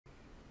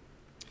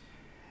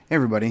Hey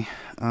everybody,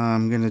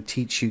 I'm going to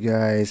teach you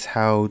guys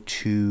how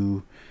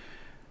to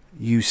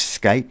use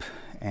Skype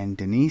and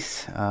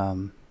Denise.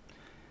 The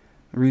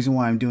reason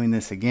why I'm doing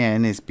this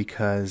again is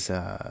because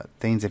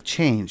things have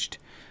changed.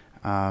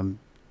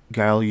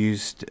 Guile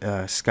used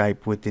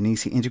Skype with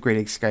Denise. He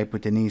integrated Skype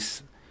with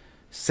Denise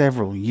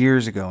several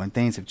years ago, and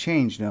things have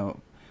changed now.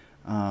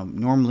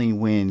 Normally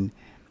when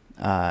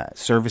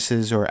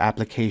services or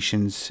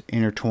applications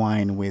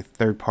intertwine with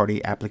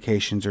third-party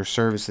applications or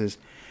services,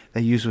 they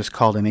use what's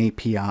called an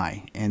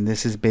API, and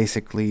this is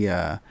basically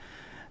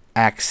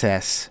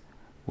access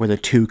where the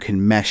two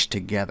can mesh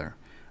together.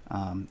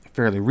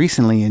 Fairly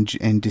recently,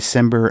 in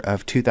December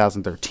of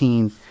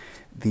 2013,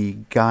 the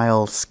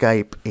Guile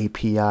Skype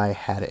API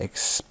had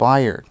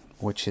expired,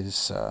 which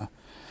has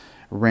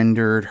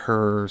rendered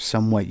her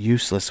somewhat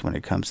useless when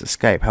it comes to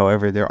Skype.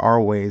 However, there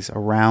are ways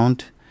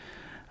around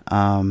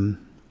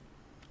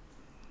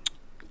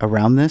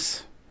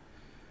this.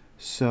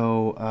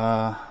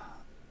 So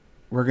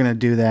we're going to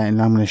do that,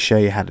 and I'm going to show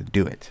you how to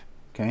do it.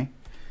 Okay.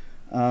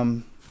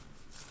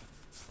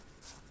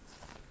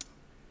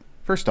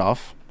 First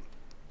off,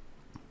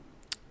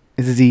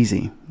 this is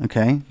easy.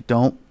 Okay.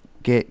 Don't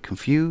get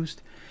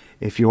confused.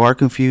 If you are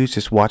confused,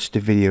 just watch the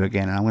video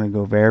again. I'm going to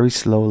go very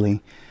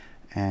slowly,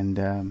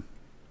 and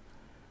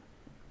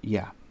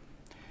yeah.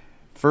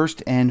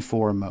 First and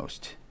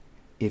foremost,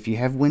 if you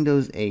have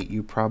Windows 8,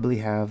 you probably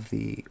have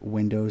the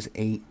Windows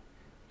 8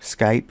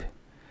 Skype.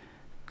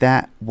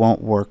 That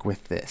won't work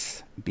with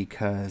this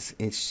because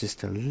it's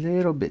just a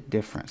little bit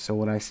different. So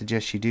what I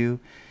suggest you do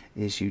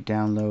is you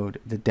download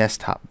the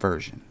desktop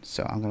version.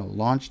 So I'm going to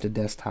launch the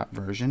desktop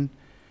version,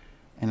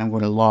 and I'm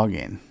going to log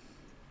in.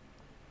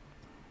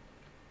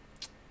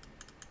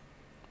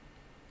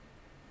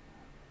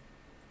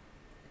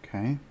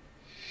 Okay.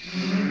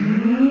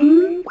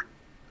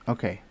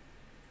 Okay.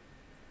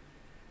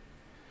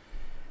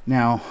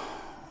 Now,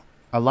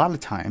 a lot of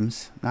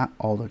times, not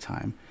all the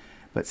time,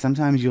 but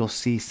sometimes you'll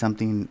see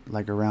something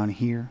like around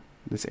here,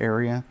 this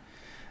area.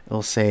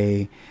 It'll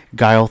say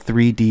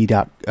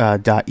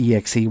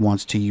guile3d.exe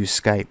wants to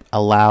use Skype.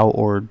 Allow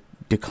or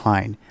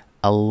decline.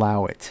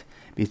 Allow it.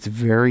 It's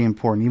very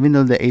important. Even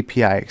though the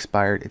API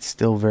expired, it's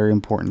still very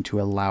important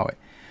to allow it.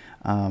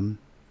 I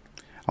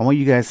want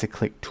you guys to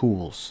click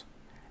Tools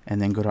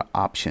and then go to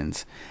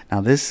Options.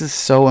 Now this is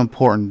so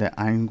important that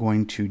I'm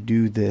going to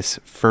do this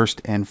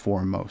first and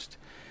foremost.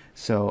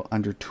 So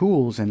under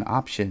Tools and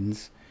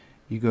Options,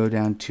 you go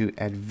down to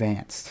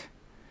Advanced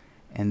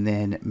and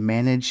then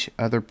Manage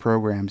Other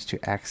Programs to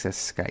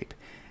access Skype.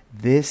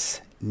 This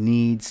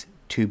needs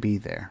to be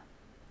there.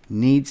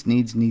 Needs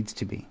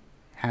to be.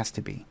 Has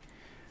to be.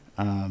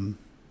 If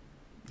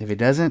it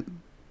doesn't,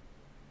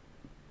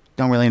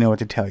 don't really know what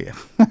to tell you.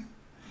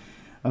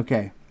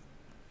 Okay.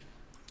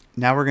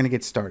 Now we're going to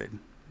get started.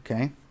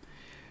 Okay.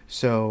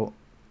 So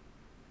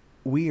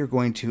we are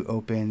going to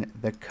open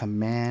the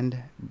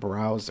command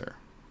browser.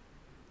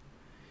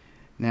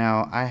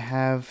 Now I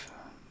have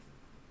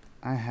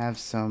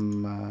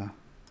some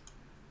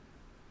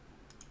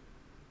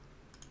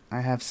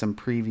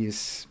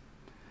previous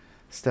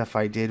stuff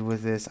I did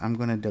with this. I'm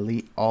going to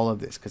delete all of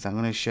this because I'm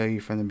going to show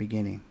you from the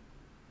beginning.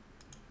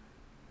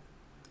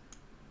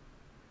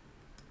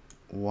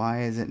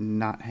 Why is it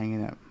not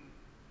hanging up?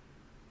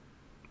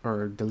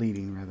 Or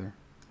deleting rather.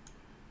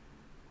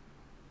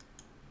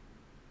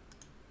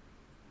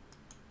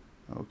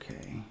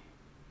 Okay.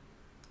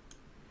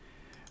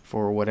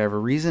 For whatever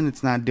reason,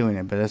 it's not doing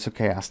it, but that's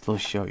okay. I'll still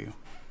show you.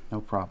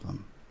 No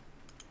problem.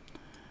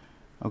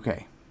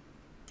 Okay.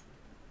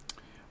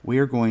 We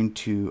are going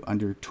to,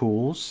 under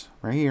Tools,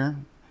 right here,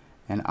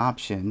 and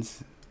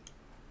Options,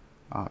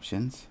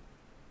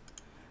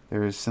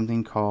 there is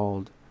something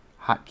called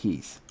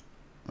Hotkeys,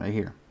 right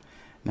here.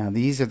 Now,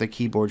 these are the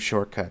keyboard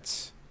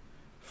shortcuts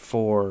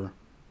for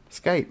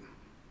Skype,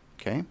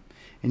 okay?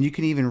 And you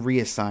can even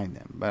reassign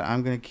them, but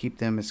I'm going to keep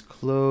them as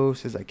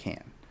close as I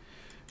can.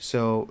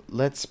 So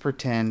let's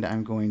pretend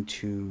I'm going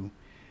to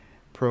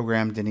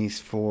program Denise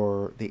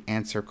for the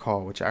answer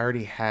call, which I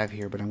already have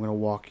here, but I'm going to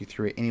walk you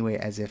through it anyway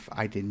as if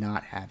I did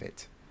not have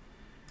it.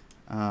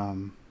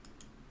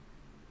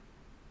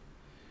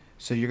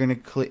 So you're going to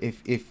click,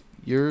 if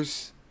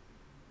yours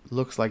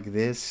looks like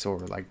this or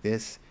like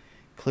this,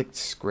 click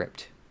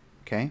Script,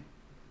 okay?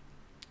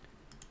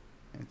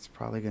 It's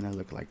probably going to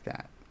look like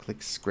that.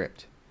 Click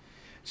Script.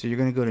 So you're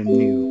going to go to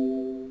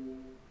New.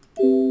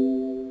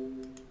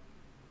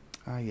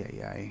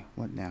 Ay.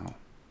 What now?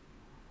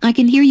 I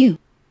can hear you.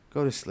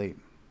 Go to sleep.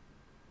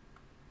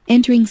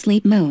 Entering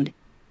sleep mode.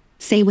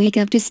 Say wake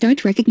up to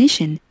start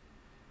recognition.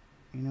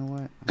 You know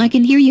what? I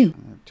can hear you.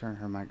 I'm going to turn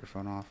her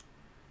microphone off.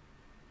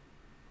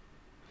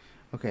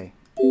 Okay.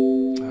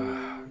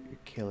 You're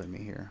killing me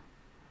here.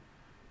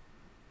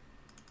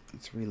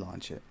 Let's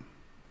relaunch it.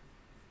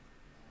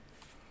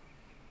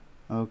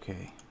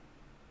 Okay.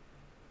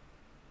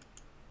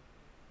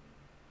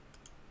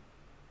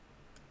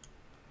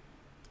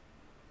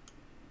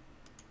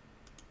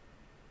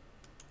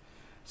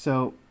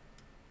 So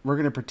we're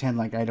going to pretend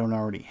like I don't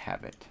already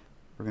have it.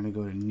 We're going to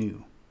go to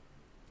New.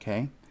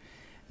 Okay.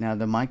 Now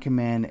the my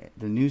command,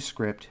 the new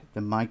script,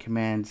 the my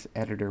commands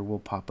editor will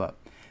pop up.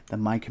 The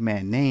my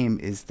command name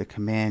is the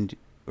command,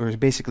 or is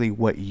basically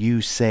what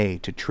you say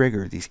to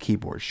trigger these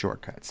keyboard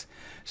shortcuts.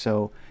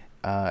 So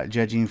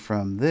judging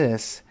from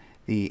this,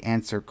 the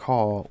answer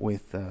call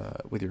with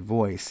your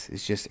voice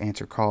is just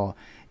answer call.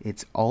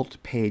 It's alt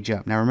page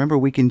up. Now remember,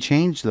 we can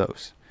change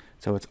those.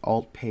 So it's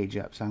alt page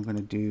up. So I'm going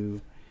to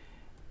do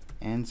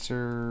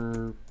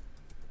answer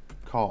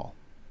call.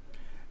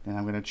 Then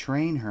I'm going to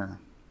train her.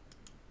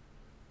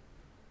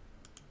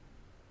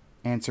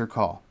 Answer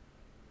call.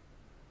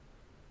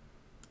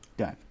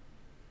 Done.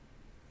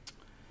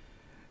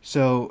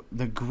 So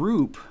the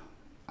group,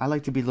 I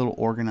like to be a little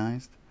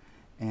organized,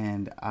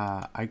 and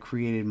I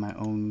created my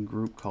own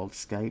group called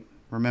Skype.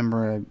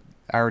 Remember,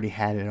 I already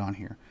had it on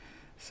here.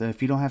 So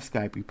if you don't have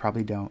Skype, you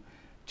probably don't,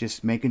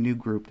 just make a new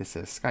group that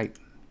says Skype.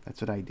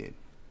 That's what I did.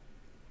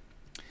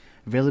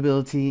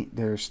 Availability,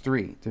 there's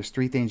three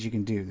things you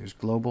can do. There's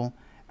global,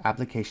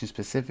 application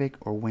specific,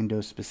 or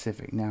Windows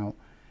specific. Now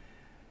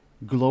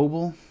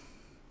global,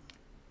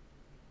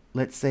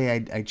 let's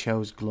say I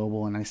chose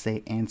global and I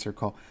say answer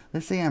call.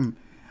 Let's say I'm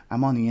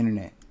on the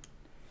internet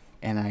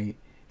and I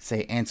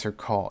say answer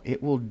call.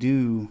 It will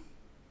do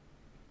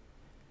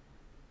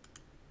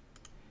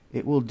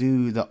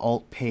the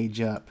alt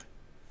page up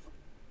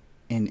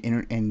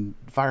in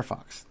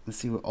Firefox. Let's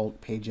see what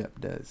alt page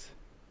up does.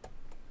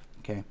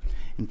 Okay,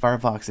 in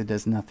Firefox it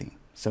does nothing,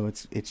 so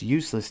it's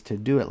useless to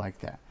do it like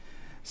that.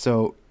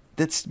 So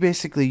that's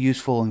basically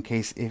useful in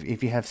case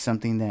if you have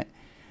something that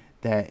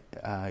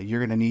you're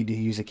going to need to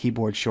use a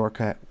keyboard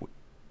shortcut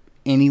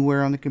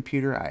anywhere on the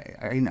computer.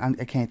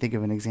 I can't think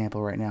of an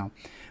example right now,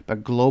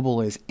 but global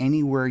is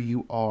anywhere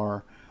you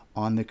are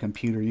on the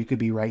computer. You could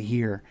be right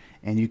here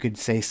and you could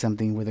say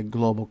something with a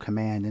global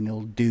command and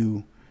it'll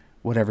do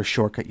whatever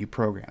shortcut you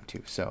program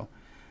to. So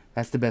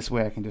that's the best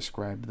way I can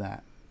describe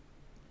that.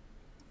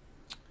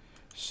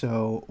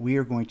 So we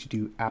are going to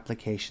do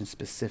application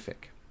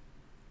specific.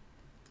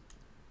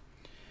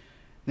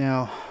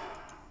 Now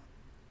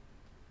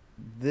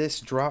this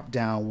drop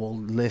down will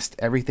list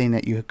everything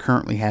that you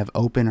currently have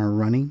open or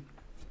running.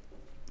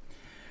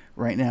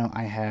 Right now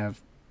I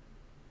have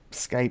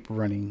Skype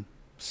running,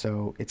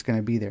 so it's going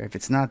to be there. If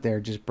it's not there,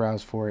 just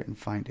browse for it and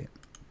find it.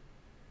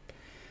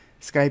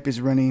 Skype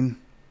is running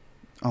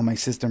on my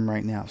system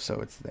right now, so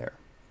it's there.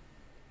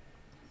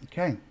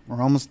 Okay,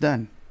 we're almost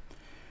done.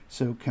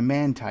 So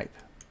command type,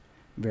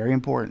 very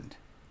important.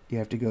 You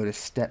have to go to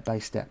step by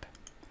step.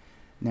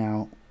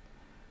 Now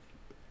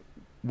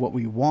what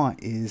we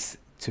want is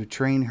to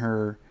train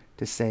her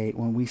to say,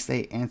 when we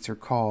say answer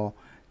call,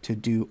 to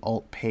do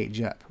alt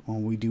page up.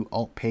 When we do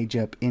alt page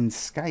up in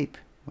Skype,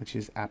 which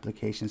is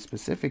application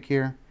specific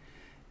here,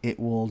 it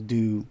will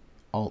do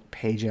alt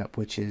page up,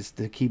 which is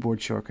the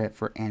keyboard shortcut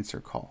for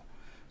answer call.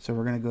 So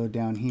we're going to go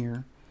down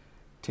here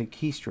to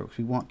keystrokes.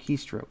 We want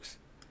keystrokes.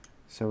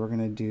 So we're going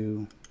to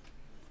do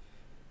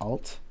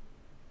alt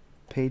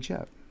page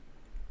up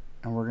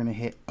and we're going to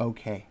hit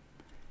OK.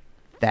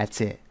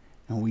 That's it.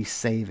 And we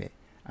save it.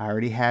 I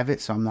already have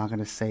it, so I'm not going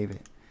to save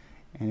it.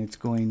 And it's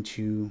going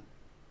to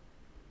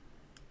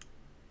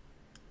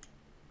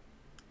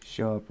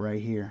show up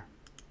right here.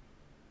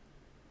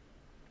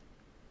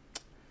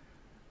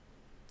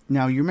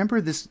 Now you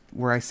remember this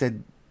where I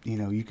said, you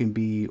know, you can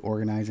be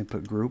organized and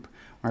put group,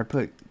 where I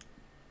put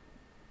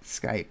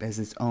Skype as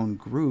its own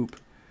group.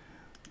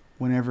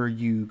 Whenever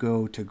you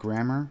go to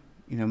grammar,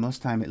 you know,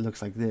 most time it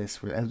looks like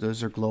this, where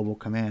those are global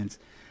commands.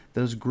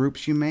 Those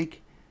groups you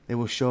make, they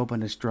will show up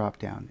on this drop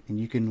down, and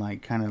you can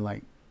like kind of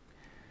like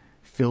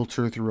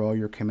filter through all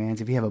your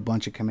commands. If you have a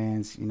bunch of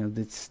commands, you know,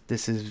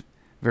 this is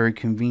very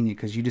convenient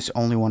because you just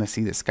only want to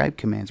see the Skype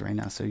commands right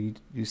now. So you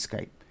use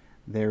Skype.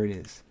 There it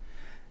is.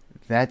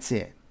 That's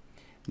it.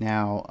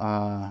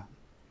 Now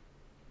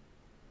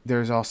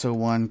there's also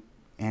one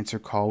answer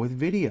call with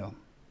video.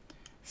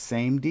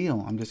 Same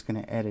deal. I'm just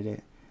going to edit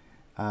it.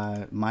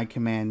 My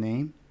command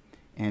name,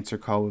 answer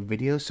call with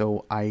video.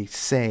 So I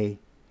say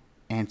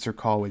answer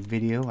call with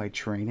video. I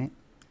train it.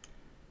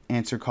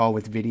 Answer call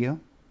with video.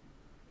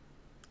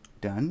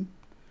 Done.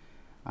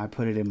 I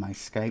put it in my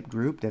Skype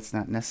group. That's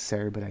not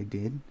necessary, but I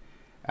did.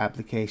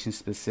 Application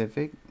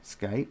specific,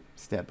 Skype,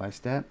 step by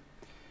step.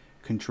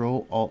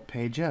 Control Alt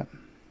page up.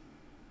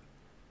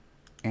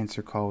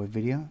 Answer call with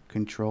video.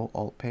 Control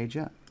Alt page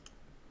up.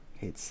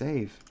 Hit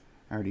save.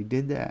 I already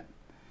did that.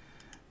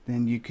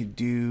 Then you could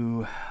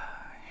do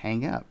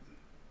hang up.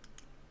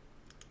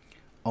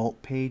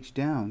 Alt page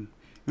down.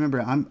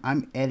 Remember,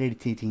 I'm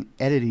editing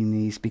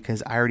these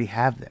because I already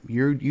have them.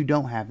 You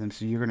don't have them,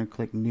 so you're going to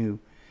click new.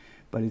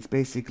 But it's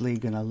basically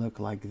going to look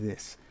like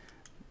this.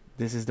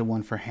 This is the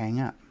one for hang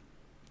up.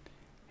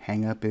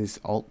 Hang up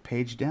is alt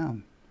page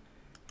down.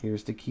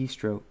 Here's the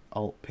keystroke,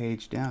 alt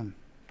page down.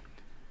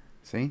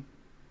 See?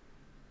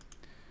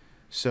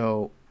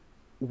 So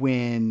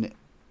when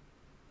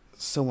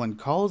someone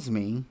calls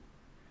me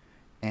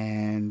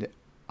and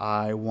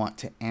I want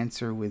to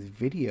answer with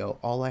video,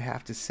 all I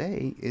have to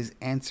say is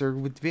answer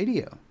with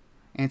video.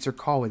 Answer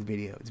call with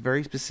video. It's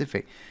very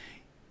specific.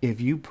 If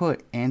you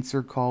put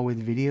answer call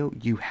with video,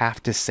 you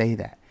have to say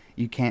that.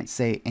 You can't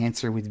say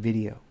answer with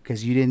video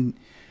because you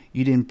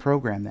didn't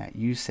program that.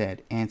 You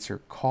said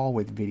answer call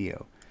with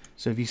video.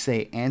 So if you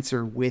say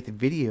answer with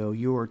video,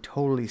 you are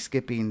totally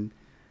skipping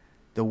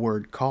the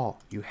word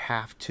call. You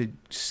have to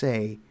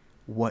say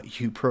what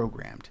you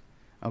programmed.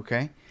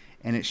 Okay?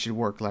 And it should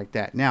work like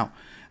that. Now,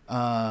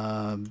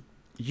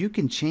 you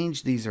can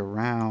change these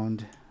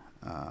around.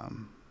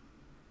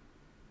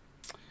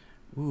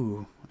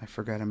 Ooh, I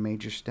forgot a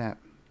major step.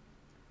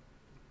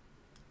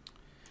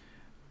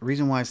 The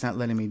reason why it's not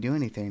letting me do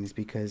anything is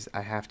because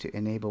I have to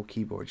enable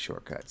keyboard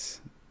shortcuts.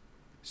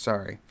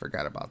 Sorry,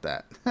 forgot about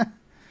that.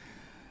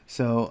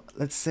 So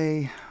let's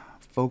say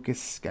focus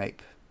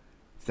Skype.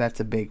 That's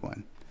a big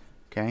one.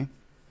 Okay.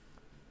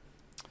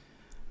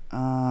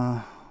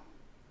 I'm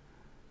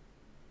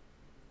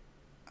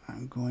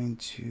going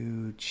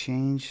to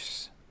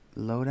change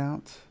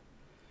loadout,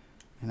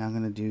 and I'm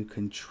going to do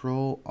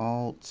Control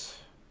Alt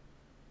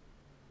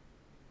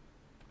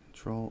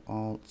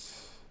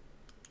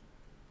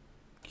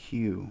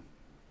Q.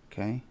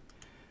 Okay.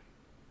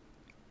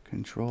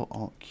 Control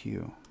Alt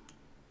Q.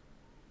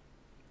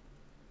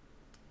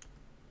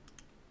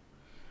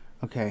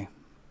 Okay.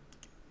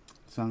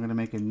 So I'm going to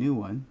make a new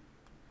one,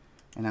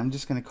 and I'm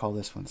just going to call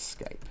this one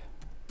Skype.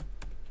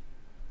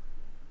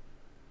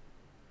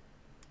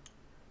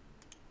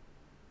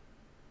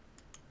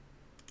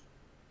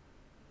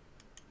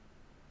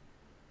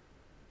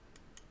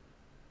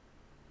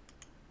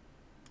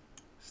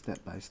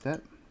 Step by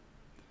step.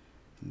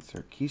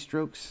 Insert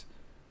keystrokes.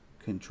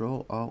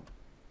 Control Alt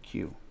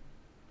Q.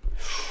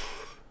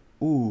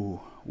 Ooh,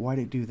 why'd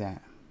it do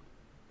that?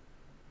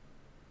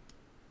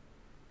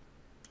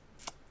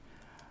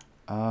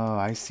 Oh,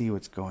 I see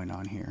what's going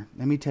on here.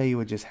 Let me tell you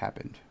what just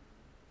happened.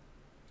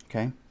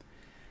 Okay.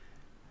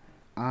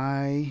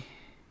 I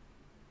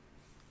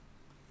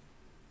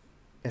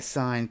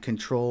assigned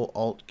Control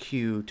Alt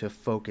Q to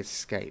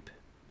focus Skype.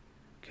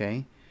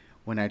 Okay.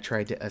 When I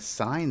tried to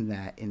assign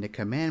that in the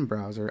command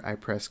browser, I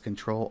pressed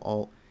Control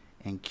Alt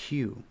and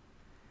Q.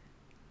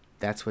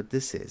 That's what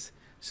this is.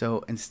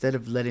 So instead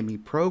of letting me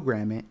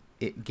program it,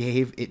 it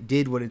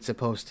did what it's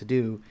supposed to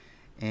do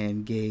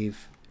and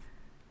gave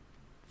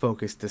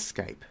focus to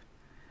Skype.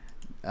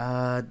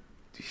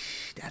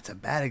 That's a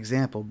bad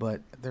example,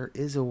 but there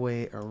is a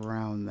way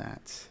around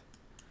that.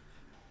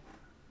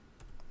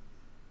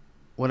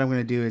 What I'm going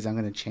to do is I'm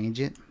going to change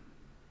it.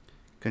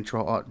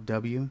 Control Alt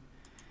W.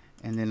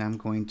 And then I'm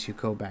going to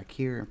go back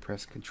here and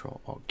press Control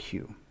Alt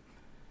Q.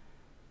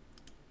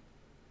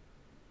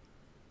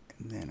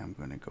 And then I'm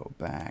going to go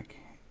back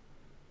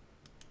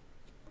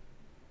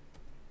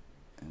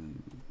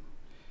and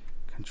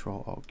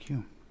Control Alt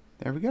Q.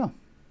 There we go.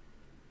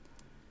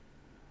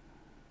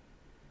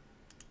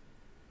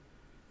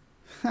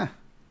 Huh.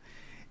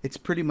 It's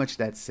pretty much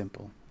that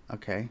simple.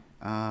 Okay.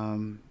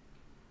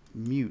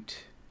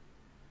 Mute.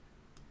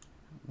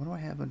 What do I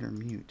have under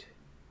mute?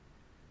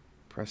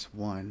 Press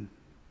 1.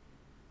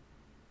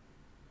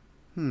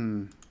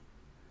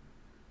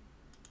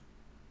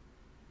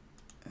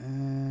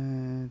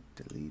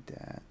 Delete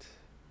that.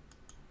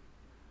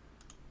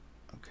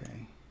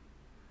 Okay.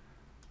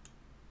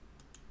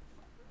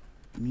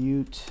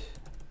 Mute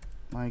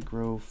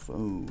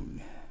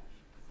microphone.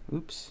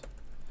 Oops.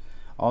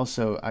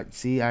 Also,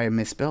 I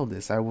misspelled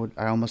this. I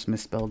almost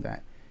misspelled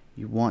that.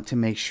 You want to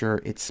make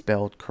sure it's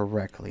spelled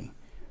correctly.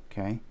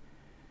 Okay.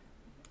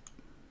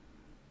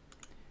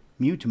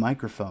 Mute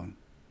microphone.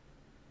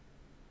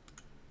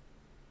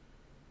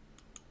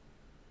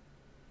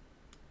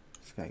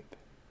 Skype.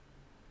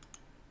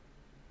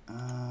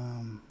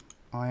 Oh,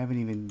 I haven't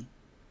even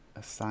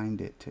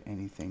assigned it to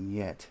anything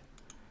yet.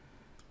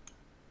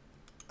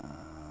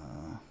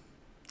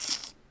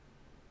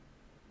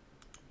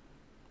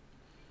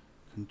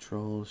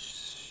 Control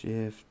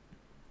Shift,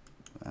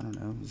 I don't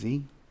know,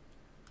 Z?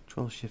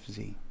 Control Shift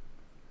Z.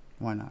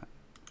 Why not?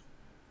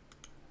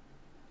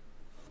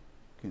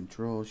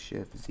 Control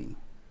Shift Z.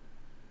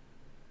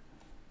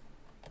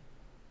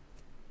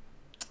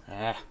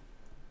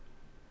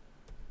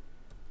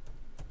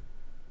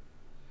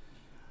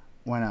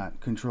 Why not?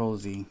 Control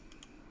Z.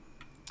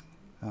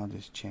 I'll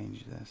just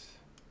change this.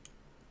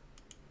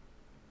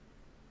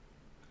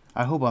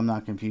 I hope I'm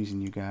not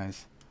confusing you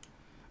guys,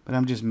 but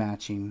I'm just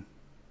matching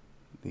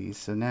these.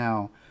 So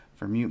now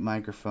for mute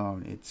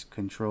microphone, it's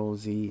Control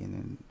Z and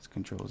then it's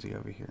Control Z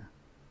over here.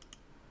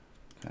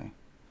 Okay.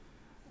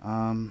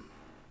 How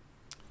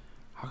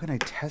can I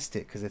test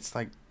it? Because it's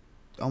like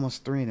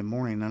almost 3 in the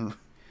morning. I don't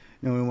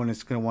know anyone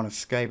is going to want to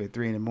Skype at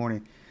 3 in the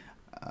morning.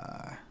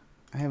 I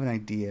have an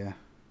idea.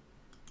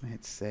 I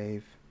hit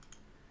save.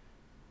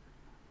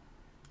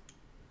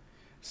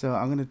 So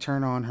I'm going to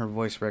turn on her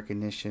voice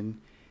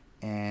recognition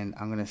and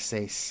I'm going to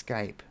say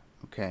Skype.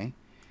 Okay.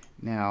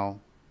 Now,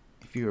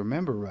 if you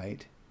remember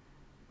right,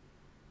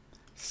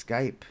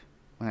 Skype,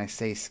 when I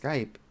say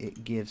Skype,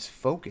 it gives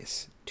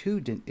focus to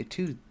the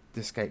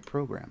Skype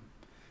program.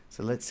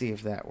 So let's see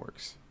if that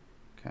works.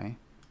 Okay.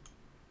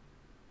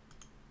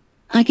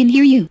 I can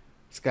hear you.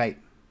 Skype.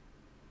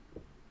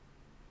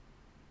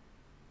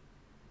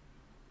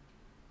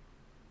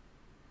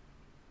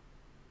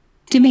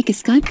 To make a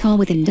Skype call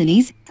within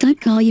Denise,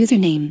 Skype call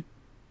username.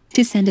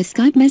 To send a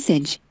Skype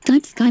message,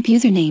 type Skype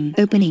username.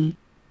 Opening.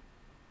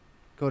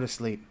 Go to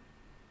sleep.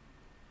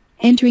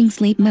 Entering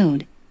sleep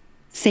mode.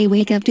 Say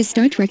wake up to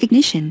start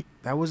recognition.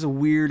 That was a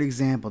weird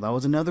example. That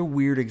was another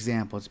weird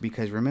example. It's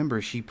because,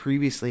 remember, she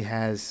previously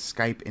has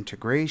Skype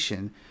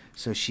integration,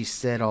 so she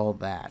said all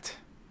that.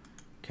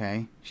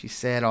 Okay? She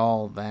said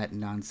all that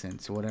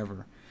nonsense,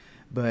 whatever.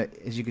 But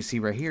as you can see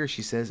right here,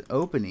 she says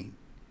opening.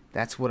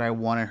 That's what I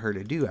wanted her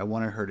to do. I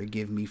wanted her to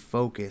give me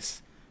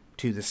focus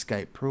to the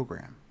Skype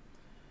program.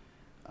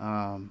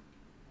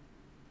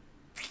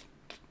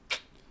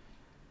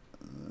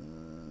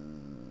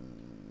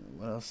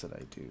 What else did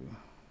I do?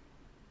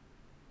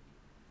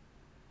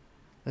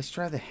 Let's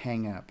try the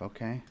hang up,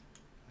 okay?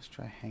 Let's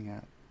try hang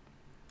up.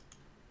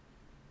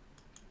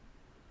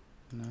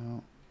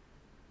 No.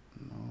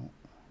 No.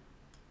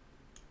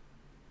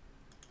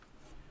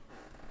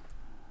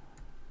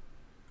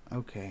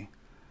 Okay.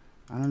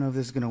 I don't know if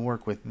this is going to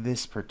work with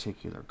this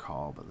particular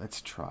call, but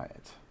let's try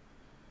it.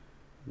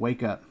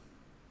 Wake up.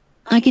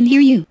 I can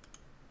hear you.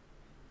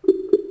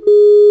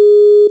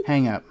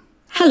 Hang up.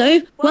 Hello,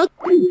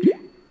 welcome.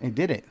 It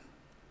did it.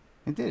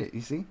 It did it,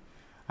 you see?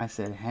 I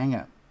said hang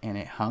up, and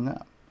it hung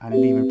up. I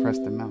didn't even press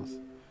the mouse.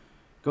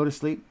 Go to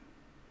sleep.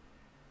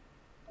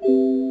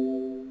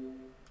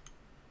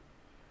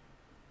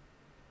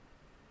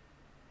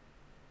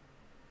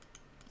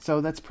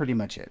 So that's pretty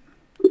much it.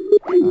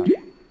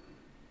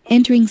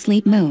 Entering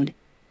sleep mode.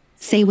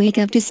 Say wake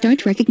up to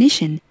start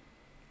recognition.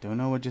 Don't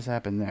know what just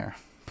happened there.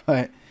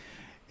 But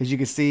as you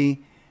can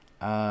see,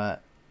 that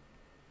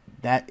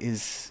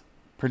is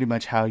pretty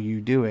much how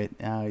you do it.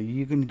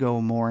 You can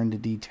go more into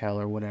detail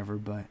or whatever,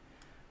 but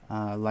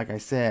like I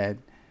said,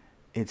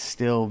 it's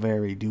still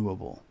very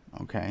doable.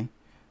 Okay,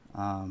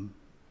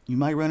 you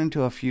might run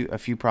into a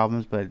few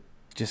problems, but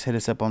just hit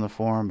us up on the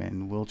forum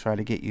and we'll try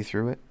to get you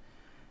through it.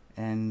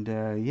 And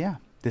yeah,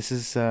 this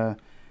has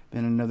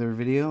been another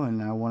video,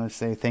 and I want to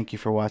say thank you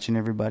for watching,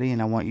 everybody,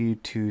 and I want you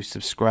to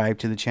subscribe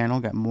to the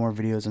channel. Got more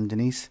videos on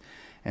Denise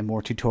and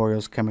more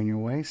tutorials coming your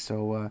way,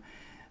 so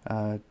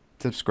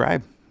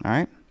subscribe. All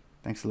right,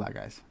 thanks a lot,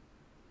 guys.